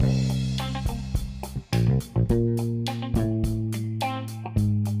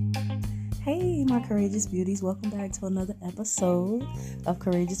Courageous Beauties. Welcome back to another episode of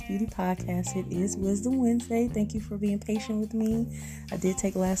Courageous Beauty Podcast. It is Wisdom Wednesday. Thank you for being patient with me. I did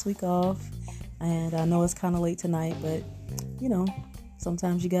take last week off, and I know it's kind of late tonight, but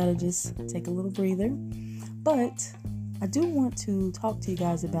sometimes you gotta just take a little breather. But I do want to talk to you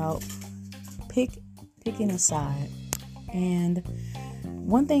guys about picking a side. And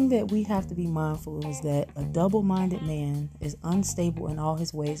one thing that we have to be mindful of is that a double-minded man is unstable in all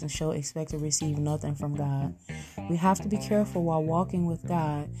his ways and shall expect to receive nothing from God. We have to be careful while walking with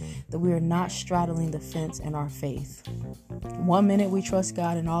God that we are not straddling the fence in our faith. 1 minute we trust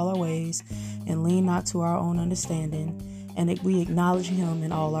God in all our ways and lean not to our own understanding, and we acknowledge Him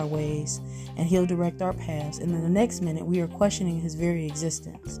in all our ways, and He'll direct our paths. And then the next minute we are questioning His very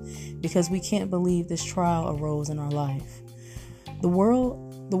existence because we can't believe this trial arose in our life. The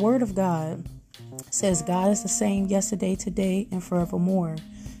Word of God says God is the same yesterday, today, and forevermore.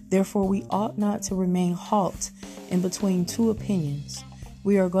 Therefore, we ought not to remain halt in between two opinions.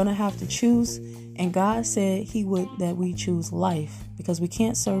 We are going to have to choose, and God said He would that we choose life, because we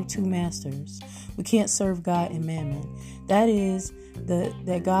can't serve two masters. We can't serve God and mammon. That is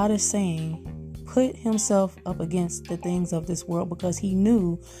that God is saying, put Himself up against the things of this world, because He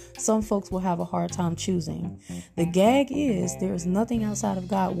knew some folks will have a hard time choosing. The gag is there is nothing outside of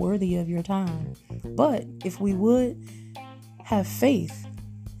God worthy of your time. But if we would have faith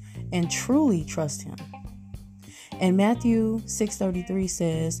and truly trust Him. And Matthew 6:33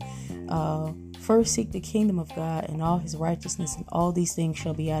 says, first seek the kingdom of God and all His righteousness, and all these things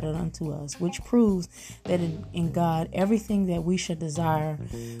shall be added unto us, which proves that in God, everything that we should desire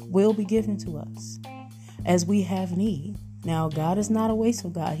will be given to us as we have need. Now, God is not a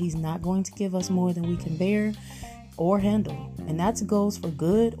wasteful God. He's not going to give us more than we can bear or handle. And that goes for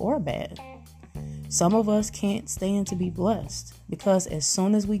good or bad. Some of us can't stand to be blessed because as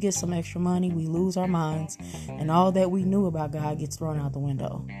soon as we get some extra money, we lose our minds, and all that we knew about God gets thrown out the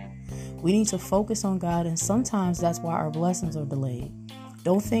window. We need to focus on God, and sometimes that's why our blessings are delayed.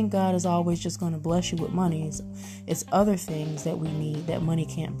 Don't think God is always just going to bless you with money. It's other things that we need that money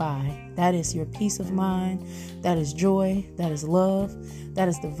can't buy. That is your peace of mind. That is joy. That is love. That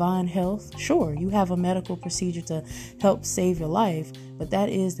is divine health. Sure, you have a medical procedure to help save your life, but that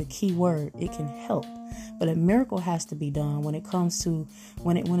is the key word. It can help. But a miracle has to be done when it comes to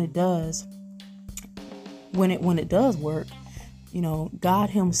when it does work. God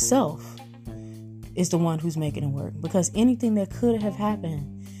Himself is the one who's making it work, because anything that could have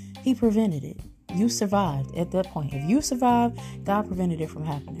happened, He prevented it. You survived at that point. If you survived, God prevented it from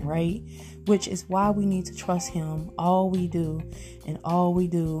happening, right? Which is why we need to trust Him. All we do, all we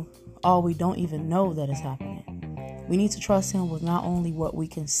don't even know that is happening. We need to trust Him with not only what we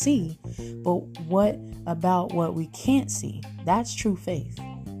can see, but what about what we can't see. That's true faith.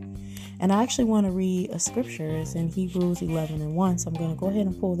 And I actually want to read a scripture. It's in Hebrews 11:1. So I'm going to go ahead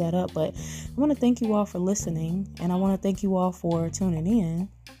and pull that up. But I want to thank you all for listening. And I want to thank you all for tuning in.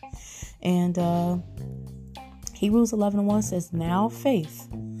 And Hebrews 11:1 says, now faith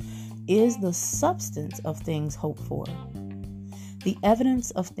is the substance of things hoped for, the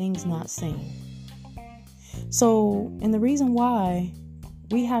evidence of things not seen. So, and the reason why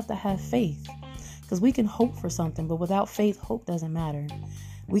we have to have faith, because we can hope for something, but without faith, hope doesn't matter.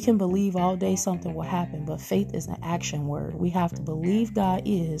 We can believe all day something will happen, but faith is an action word. We have to believe God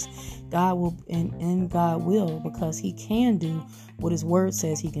will, and God will, because He can do what His word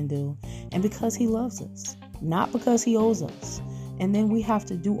says He can do, and because He loves us, not because He owes us. And then we have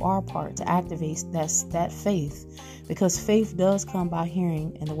to do our part to activate that faith, because faith does come by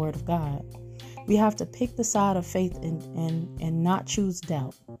hearing in the Word of God. We have to pick the side of faith and not choose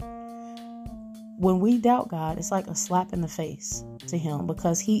doubt. When we doubt God, it's like a slap in the face to Him,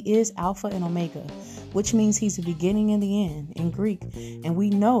 because He is Alpha and Omega, which means He's the beginning and the end in Greek. And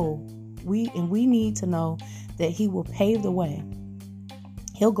we need to know that He will pave the way.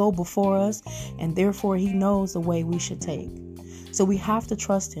 He'll go before us, and therefore He knows the way we should take. So we have to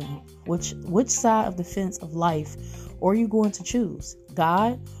trust Him. Which side of the fence of life are you going to choose?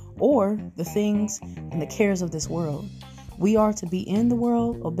 God or the things and the cares of this world? We are to be in the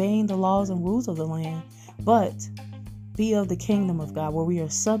world, obeying the laws and rules of the land, but be of the kingdom of God, where we are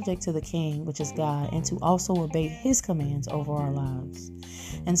subject to the King, which is God, and to also obey His commands over our lives.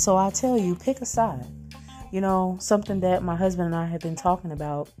 And so I tell you, pick a side. Something that my husband and I have been talking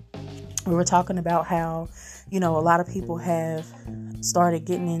about. We were talking about how, a lot of people have started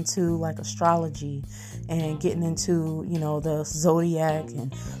getting into like astrology and getting into, the zodiac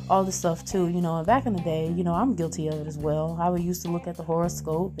and all this stuff too. Back in the day, I'm guilty of it as well. I would used to look at the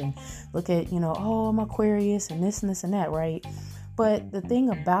horoscope and look at, I'm Aquarius and this and this and that, right? But the thing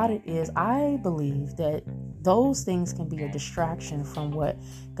about it is, I believe that those things can be a distraction from what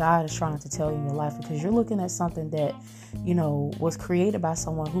God is trying to tell you in your life, because you're looking at something that, was created by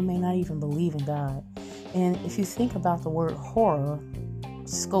someone who may not even believe in God. And if you think about the word horror,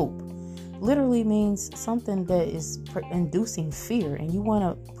 scope, literally means something that is inducing fear, and you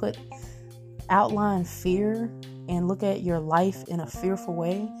want to outline fear and look at your life in a fearful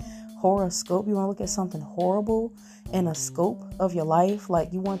way. Horoscope, you want to look at something horrible in a scope of your life,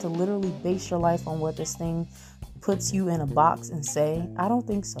 like you want to literally base your life on what this thing puts you in a box and say. I don't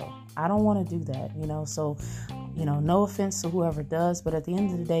think so. I don't want to do that, so no offense to whoever does, but at the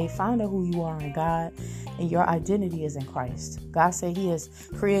end of the day, find out who you are in God, and your identity is in Christ. God said he has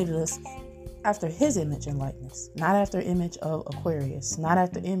created us after his image and likeness, not after image of Aquarius, not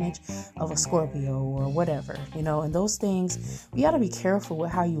after image of a Scorpio or whatever, and those things, you got to be careful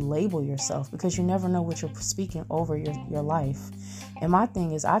with how you label yourself, because you never know what you're speaking over your life. And my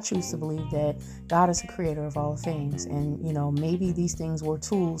thing is, I choose to believe that God is the creator of all things. And, maybe these things were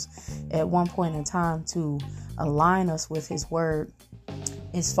tools at one point in time to align us with his word,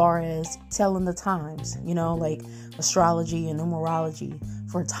 as far as telling the times, like astrology and numerology,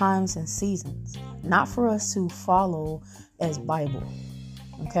 for times and seasons, not for us to follow as Bible,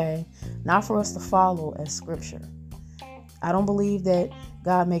 okay? Not for us to follow as scripture. I don't believe that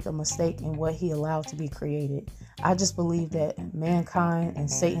God make a mistake in what he allowed to be created. I just believe that mankind and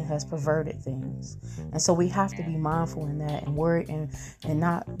Satan has perverted things. And so we have to be mindful in that, and worry and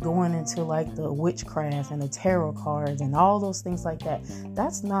not going into like the witchcraft and the tarot cards and all those things like that.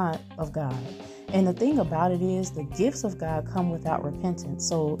 That's not of God. And the thing about it is, the gifts of God come without repentance.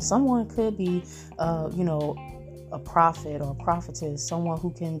 So someone could be, a prophet or a prophetess, someone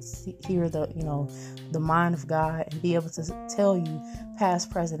who can hear the mind of God and be able to tell you past,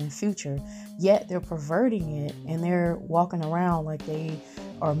 present, and future. Yet they're perverting it, and they're walking around like they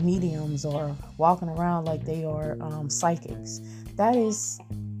are mediums, or walking around like they are psychics. That is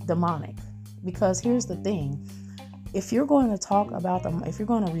demonic. Because here's the thing. If you're going to talk about if you're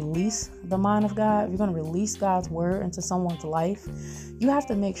going to release the mind of God, if you're going to release God's word into someone's life, you have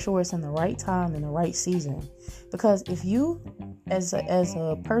to make sure it's in the right time and the right season. Because if you, as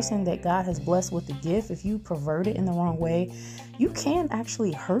a person that God has blessed with the gift, if you pervert it in the wrong way, you can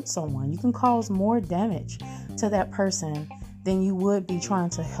actually hurt someone. You can cause more damage to that person than you would be trying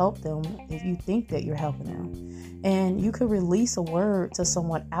to help them if you think that you're helping them. And you could release a word to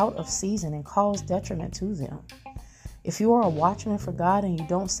someone out of season and cause detriment to them. If you are a watchman for God and you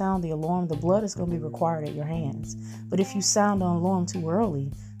don't sound the alarm, the blood is going to be required at your hands. But if you sound the alarm too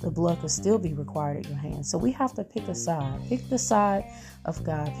early, the blood could still be required at your hands. So we have to pick a side. Pick the side of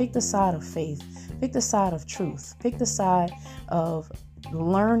God. Pick the side of faith. Pick the side of truth. Pick the side of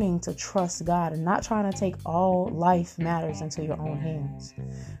learning to trust God and not trying to take all life matters into your own hands.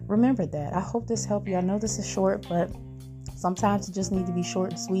 Remember that. I hope this helped you. I know this is short, but sometimes it just needs to be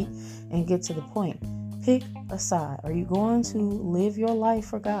short and sweet and get to the point. Pick a side. Are you going to live your life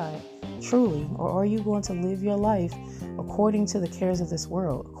for God, truly, or are you going to live your life according to the cares of this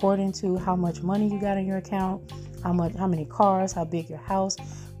world, according to how much money you got in your account, how many cars, how big your house,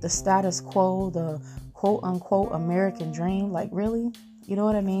 the status quo, the quote unquote American dream? Like, really? You know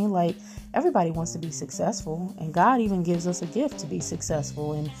what I mean? Like, everybody wants to be successful, and God even gives us a gift to be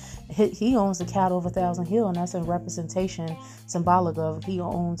successful. And he owns the cattle of 1,000 hills, and that's a representation symbolic of he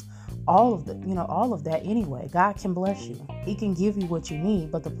owns all of that anyway. God can bless you. He can give you what you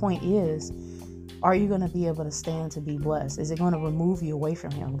need. But the point is, are you going to be able to stand to be blessed? Is it going to remove you away from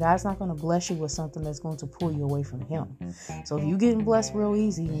him? God's not going to bless you with something that's going to pull you away from him. So if you're getting blessed real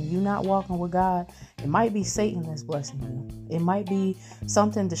easy and you're not walking with God, it might be Satan that's blessing you. It might be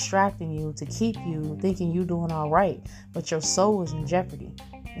something distracting you to keep you thinking you're doing all right, but your soul is in jeopardy.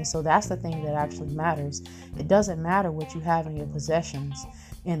 And so that's the thing that actually matters. It doesn't matter what you have in your possessions,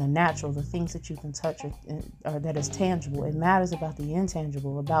 in the natural, the things that you can touch or that is tangible. It matters about the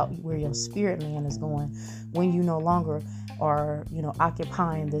intangible, about where your spirit man is going when you no longer are,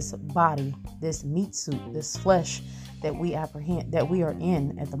 occupying this body, this meat suit, this flesh that we are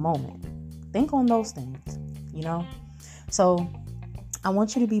in at the moment. Think on those things, So I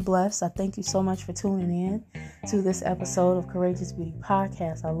want you to be blessed. I thank you so much for tuning in to this episode of Courageous Beauty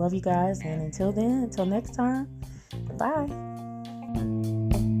Podcast. I love you guys. And until next time, goodbye.